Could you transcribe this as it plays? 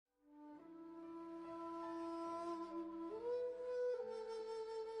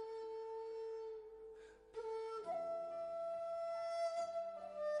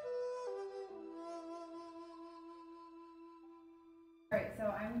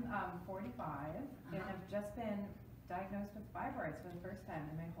I'm 45 and I've just been diagnosed with fibroids for the first time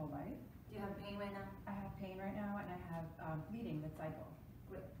in my whole life. Do you have pain right now? I have pain right now and I have bleeding mid-cycle.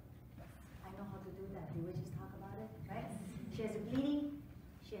 Great. I know how to do that. Did we just talk about it? Right? She has bleeding,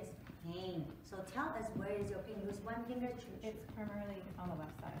 she has pain. So tell us, where is your pain? Use one finger. It's primarily on the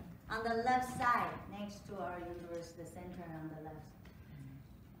left side. On the left side, next to our uterus, the center on the left.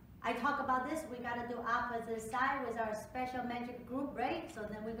 I talk about this, we gotta do opposite side with our special magic group, right? So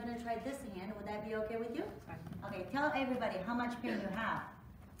then we're gonna try this hand. Would that be okay with you? Fine. Okay, tell everybody how much pain you have.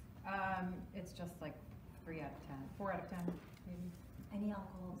 It's just like 3 out of 10, 4 out of 10 maybe. Any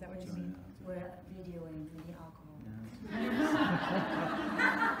alcohol? Is that what you mean? We're videoing any alcohol.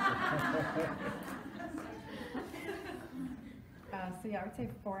 So yeah, I would say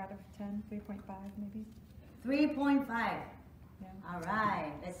 4 out of 10, 3.5 maybe. 3.5. Yeah. All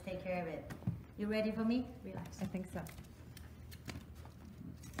right, let's take care of it. You ready for me? Relax. I think so.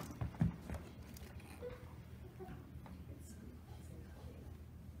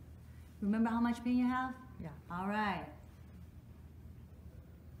 Remember how much pain you have? Yeah. All right.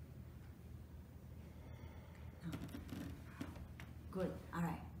 Good. All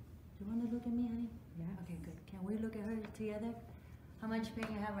right. Do you want to look at me, honey? Yeah. Okay, good. Can we look at her together? How much pain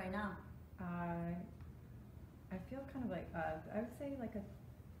you have right now? I feel kind of like, I would say like a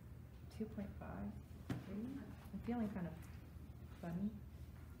 2.5, 3. I'm feeling kind of funny.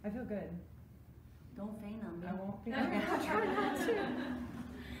 I feel good. Don't faint on me. I won't be. Okay. I'll try not to.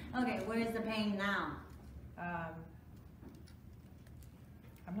 Okay, where is the pain now? I'm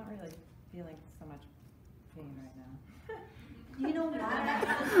not really feeling so much pain right now. You know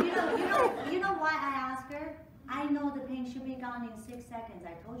why? You know why I asked her? I know the pain should be gone in 6 seconds.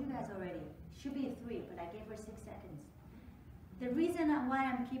 I told you guys already. Should be 3, but I gave her 6 seconds. The reason why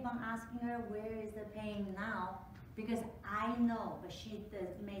I'm keep on asking her where is the pain now, because I know, but she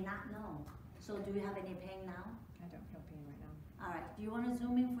may not know. So do you have any pain now? I don't feel pain right now. All right. Do you want to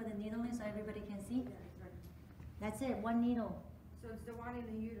zoom in for the needling so everybody can see? That's it. One needle. So it's the one in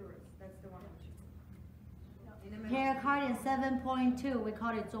the uterus. That's the one that you. Pericardium 7.2, we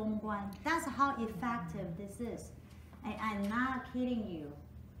call it Zhong Guan. That's how effective this is. I'm not kidding you.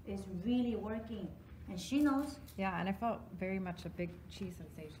 It's really working. And she knows. Yeah, and I felt very much a big cheese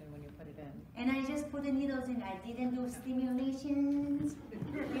sensation when you put it in. And I just put the needles in. I didn't do stimulations,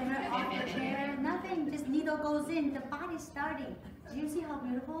 get her off the chair, nothing. Just needle goes in. The body's starting. Do you see how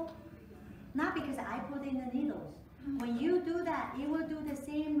beautiful? Not because I put in the needles. When you do that, it will do the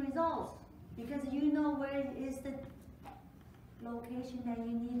same results. Because you know where is the location that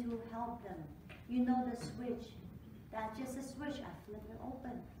you need to help them. You know the switch. That's just a switch. I flip it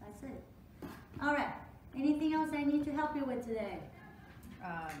open. That's it. All right. Anything else I need to help you with today?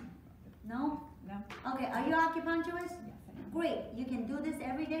 No? No. Okay. Are you acupuncturist? Yes, I am. Great. You can do this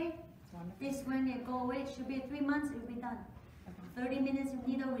every day. It's wonderful. This when it go away, it should be 3 months. It will be done. Okay. 30 minutes of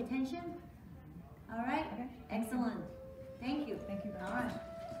needle retention. All right. Okay. Excellent. Thank you. Thank you very All much. right.